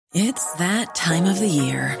It's that time of the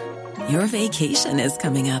year. Your vacation is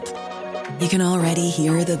coming up. You can already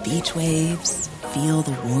hear the beach waves, feel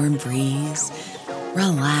the warm breeze,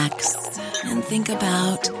 relax, and think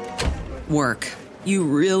about work. You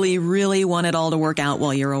really, really want it all to work out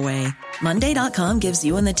while you're away. Monday.com gives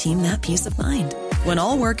you and the team that peace of mind. When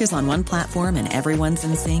all work is on one platform and everyone's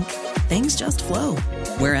in sync, things just flow.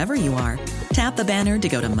 Wherever you are, tap the banner to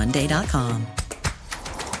go to Monday.com.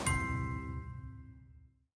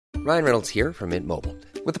 Ryan Reynolds here from Mint Mobile.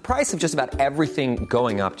 With the price of just about everything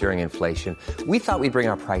going up during inflation, we thought we'd bring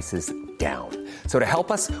our prices down. So to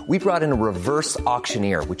help us, we brought in a reverse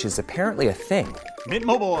auctioneer, which is apparently a thing. Mint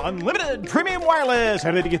Mobile Unlimited Premium Wireless.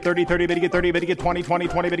 How to get 30, 30, bit to get 30, bit to get 20, 20,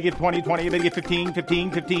 20, bit to get 20, 20, bit to get 15,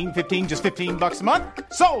 15, 15, 15, just $15 a month?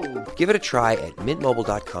 Sold! Give it a try at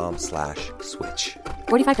mintmobile.com/switch.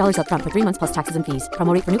 $45 up front for 3 months plus taxes and fees.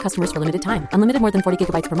 Promo rate for new customers for limited time. Unlimited more than 40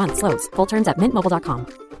 gigabytes per month. Slows full terms at mintmobile.com.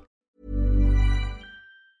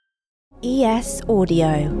 ES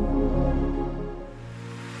Audio.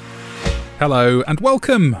 Hello and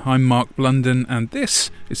welcome. I'm Mark Blunden and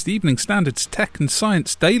this is the Evening Standard's Tech and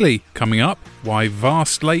Science Daily. Coming up, why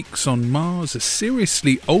vast lakes on Mars are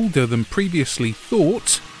seriously older than previously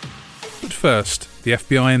thought. But first, the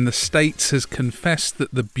FBI in the States has confessed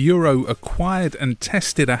that the Bureau acquired and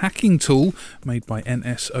tested a hacking tool made by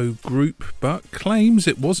NSO Group, but claims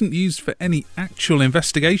it wasn't used for any actual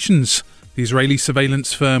investigations. The Israeli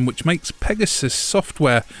surveillance firm, which makes Pegasus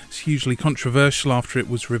software, is hugely controversial after it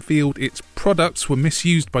was revealed its products were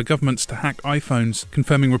misused by governments to hack iPhones.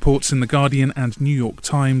 Confirming reports in The Guardian and New York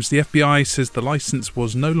Times, the FBI says the license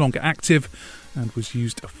was no longer active and was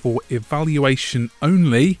used for evaluation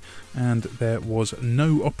only, and there was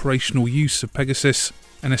no operational use of Pegasus.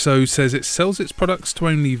 NSO says it sells its products to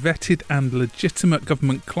only vetted and legitimate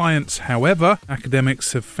government clients. However,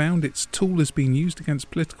 academics have found its tool has been used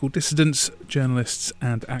against political dissidents, journalists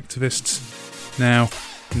and activists. Now,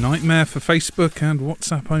 nightmare for Facebook and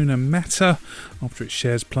WhatsApp owner Meta after its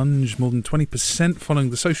shares plunged more than 20% following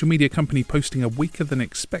the social media company posting a weaker than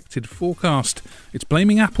expected forecast. It's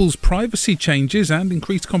blaming Apple's privacy changes and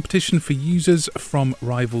increased competition for users from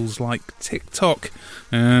rivals like TikTok.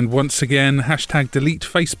 And once again,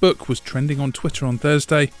 #DeleteFacebook was trending on Twitter on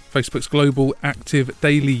Thursday. Facebook's global active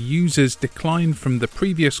daily users declined from the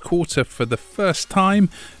previous quarter for the first time,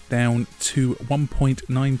 down to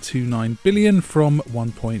 1.929 billion from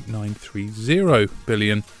 1.930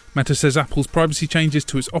 billion. Meta says Apple's privacy changes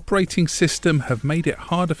to its operating system have made it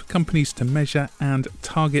harder for companies to measure and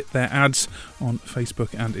target their ads on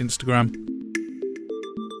Facebook and Instagram.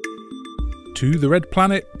 To the Red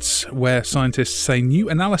Planet, where scientists say new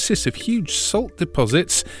analysis of huge salt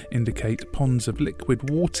deposits indicate ponds of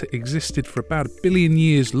liquid water existed for about 1 billion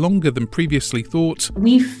years longer than previously thought.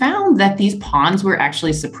 We found that these ponds were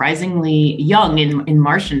actually surprisingly young in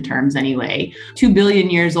Martian terms anyway, 2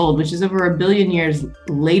 billion years old, which is over 1 billion years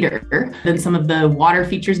later than some of the water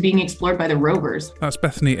features being explored by the rovers. That's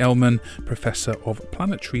Bethany Ehlmann, Professor of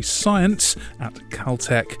Planetary Science at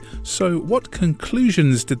Caltech. So what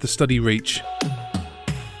conclusions did the study reach?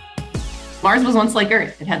 Mars was once like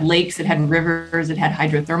Earth. It had lakes, it had rivers, it had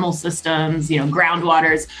hydrothermal systems,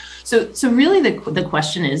 groundwaters. So really the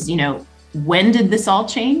question is, when did this all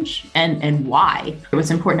change and why?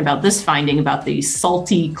 What's important about this finding about these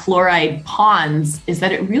salty chloride ponds is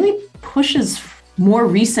that it really pushes more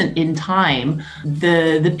recent in time,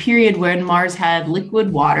 the period when Mars had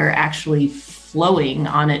liquid water actually flowing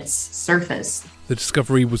on its surface. The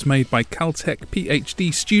discovery was made by Caltech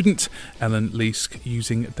PhD student Ellen Leask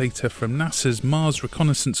using data from NASA's Mars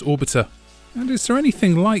Reconnaissance Orbiter. And is there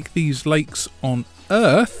anything like these lakes on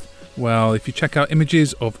Earth? Well, if you check out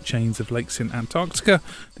images of chains of lakes in Antarctica,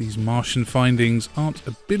 these Martian findings aren't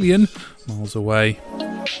 1 billion miles away.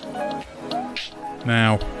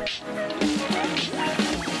 Now,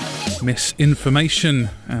 misinformation,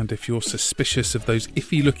 and if you're suspicious of those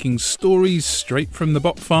iffy looking stories straight from the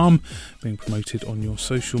bot farm being promoted on your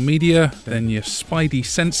social media, then your spidey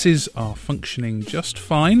senses are functioning just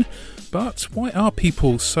fine. But why are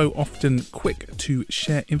people so often quick to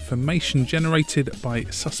share information generated by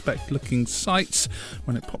suspect-looking sites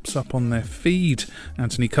when it pops up on their feed?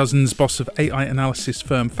 Anthony Cousins, boss of AI analysis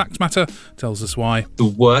firm FactMatter, tells us why. The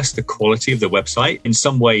worse the quality of the website, in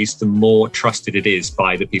some ways, the more trusted it is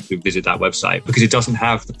by the people who visit that website, because it doesn't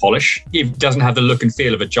have the polish. It doesn't have the look and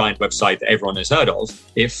feel of a giant website that everyone has heard of.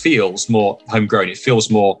 It feels more homegrown. It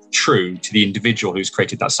feels more true to the individual who's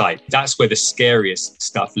created that site. That's where the scariest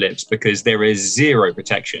stuff lives, because there is zero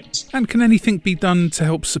protections. And can anything be done to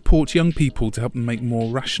help support young people, to help them make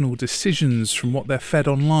more rational decisions from what they're fed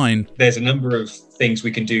online? There's a number of things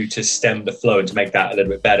we can do to stem the flow and to make that a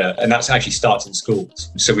little bit better. And that actually starts in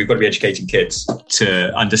schools. So we've got to be educating kids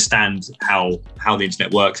to understand how the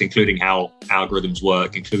internet works, including how algorithms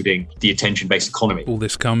work, including the attention-based economy. All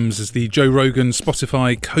this comes as the Joe Rogan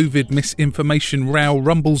Spotify COVID misinformation row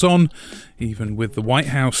rumbles on, even with the White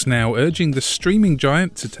House now urging the streaming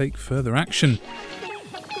giant to take further action.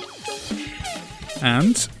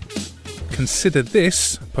 And consider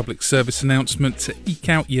this public service announcement to eke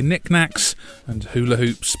out your knickknacks and hula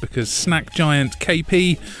hoops, because snack giant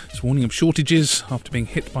KP is warning of shortages after being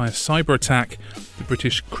hit by a cyber attack. The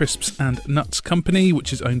British Crisps and Nuts company,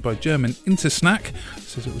 which is owned by German Intersnack,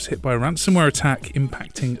 says it was hit by a ransomware attack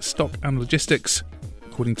impacting stock and logistics.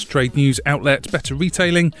 According to trade news outlet Better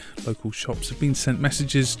Retailing, local shops have been sent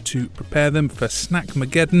messages to prepare them for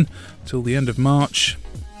Snackmageddon till the end of March.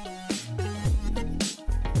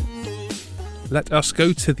 Let us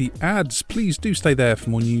go to the ads. Please do stay there for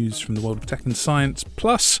more news from the world of tech and science.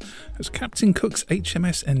 Plus, has Captain Cook's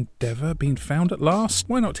HMS Endeavour been found at last?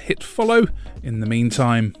 Why not hit follow in the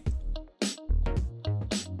meantime?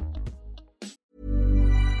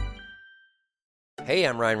 Hey,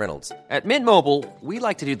 I'm Ryan Reynolds. At Mint Mobile, we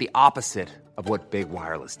like to do the opposite of what Big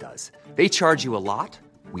Wireless does. They charge you a lot,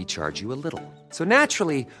 we charge you a little. So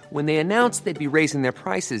naturally, when they announced they'd be raising their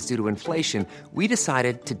prices due to inflation, we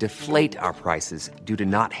decided to deflate our prices due to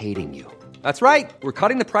not hating you. That's right. We're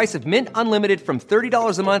cutting the price of Mint Unlimited from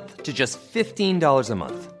 $30 a month to just $15 a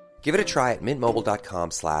month. Give it a try at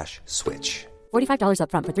mintmobile.com/switch. $45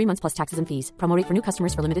 up front for 3 months plus taxes and fees. Promo rate for new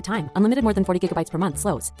customers for limited time. Unlimited more than 40 gigabytes per month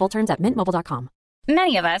slows. Full terms at mintmobile.com.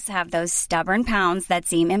 Many of us have those stubborn pounds that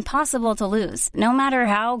seem impossible to lose, no matter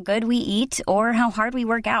how good we eat or how hard we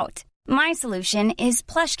work out. My solution is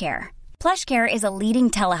PlushCare. PlushCare is a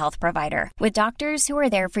leading telehealth provider with doctors who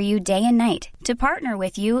are there for you day and night to partner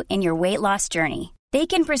with you in your weight loss journey. They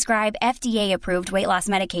can prescribe FDA-approved weight loss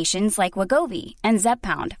medications like Wegovy and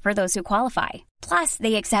Zepbound for those who qualify. Plus,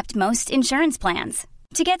 they accept most insurance plans.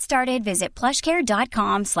 To get started, visit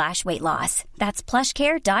plushcare.com/weightloss. That's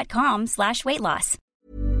plushcare.com/weightloss.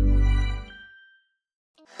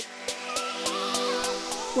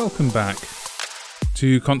 Welcome back.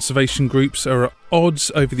 Two conservation groups are at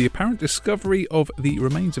odds over the apparent discovery of the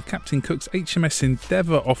remains of Captain Cook's HMS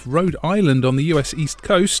Endeavour off Rhode Island on the US East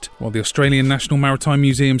Coast. While the Australian National Maritime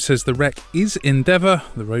Museum says the wreck is Endeavour,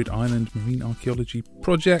 the Rhode Island Marine Archaeology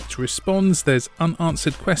Project responds there's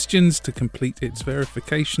unanswered questions to complete its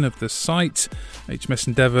verification of the site. HMS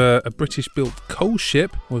Endeavour, a British-built coal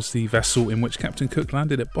ship, was the vessel in which Captain Cook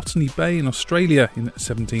landed at Botany Bay in Australia in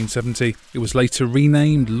 1770. It was later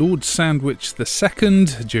renamed Lord Sandwich II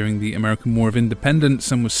during the American War of Independence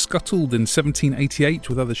and was scuttled in 1788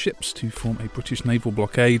 with other ships to form a British naval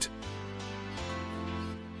blockade.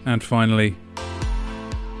 And finally,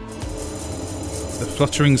 the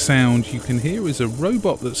fluttering sound you can hear is a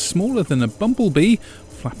robot that's smaller than a bumblebee,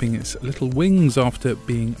 flapping its little wings after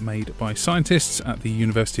being made by scientists at the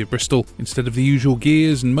University of Bristol. Instead of the usual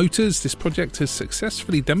gears and motors, this project has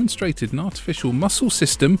successfully demonstrated an artificial muscle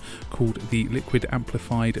system called the Liquid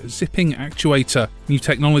Amplified Zipping Actuator. New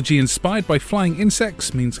technology inspired by flying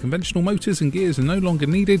insects means conventional motors and gears are no longer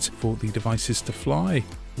needed for the devices to fly.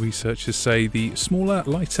 Researchers say the smaller,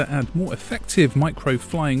 lighter and more effective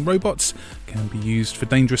micro-flying robots can be used for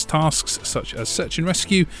dangerous tasks such as search and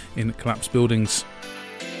rescue in collapsed buildings.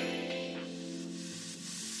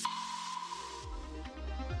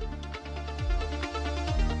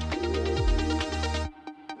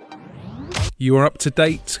 You are up to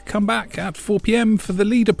date. Come back at 4 p.m. for the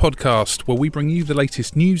Leader podcast, where we bring you the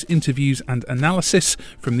latest news, interviews and analysis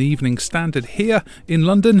from the Evening Standard here in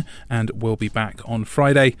London, and we'll be back on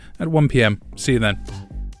Friday at 1 p.m. See you then.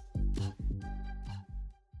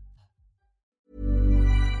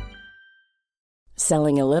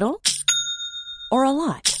 Selling a little or a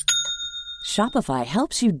lot? Shopify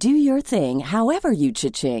helps you do your thing however you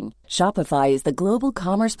cha-ching. Shopify is the global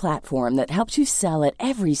commerce platform that helps you sell at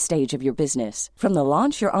every stage of your business. From the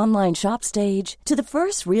launch your online shop stage to the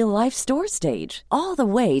first real-life store stage, all the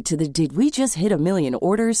way to the did we just hit a million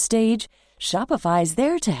orders stage. Shopify is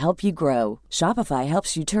there to help you grow. Shopify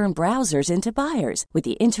helps you turn browsers into buyers with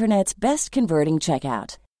the internet's best converting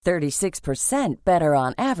checkout. 36% better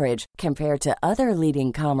on average compared to other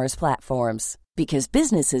leading commerce platforms. Because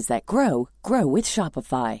businesses that grow, grow with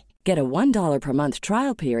Shopify. Get a $1 per month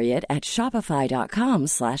trial period at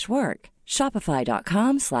shopify.com/work.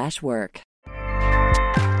 Shopify.com/work.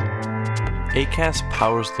 Acast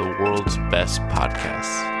powers the world's best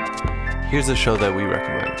podcasts. Here's a show that we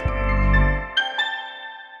recommend.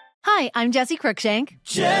 Hi, I'm Jessie Cruikshank.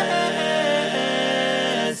 Jessie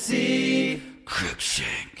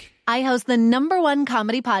Cruikshank. I host the #1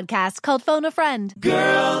 comedy podcast called Phone a Friend.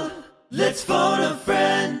 Girl, let's phone a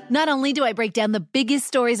friend. Not only do I break down the biggest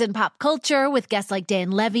stories in pop culture with guests like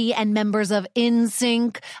Dan Levy and members of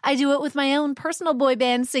NSYNC, I do it with my own personal boy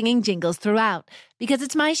band singing jingles throughout. Because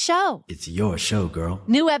it's my show. It's your show, girl.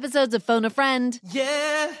 New episodes of Phone a Friend.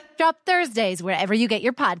 Yeah. Drop Thursdays wherever you get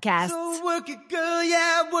your podcasts. So work it, girl,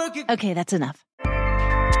 yeah, work it. Okay, that's enough.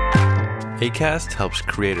 Acast helps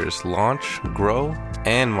creators launch, grow,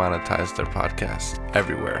 and monetize their podcasts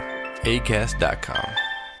everywhere. Acast.com.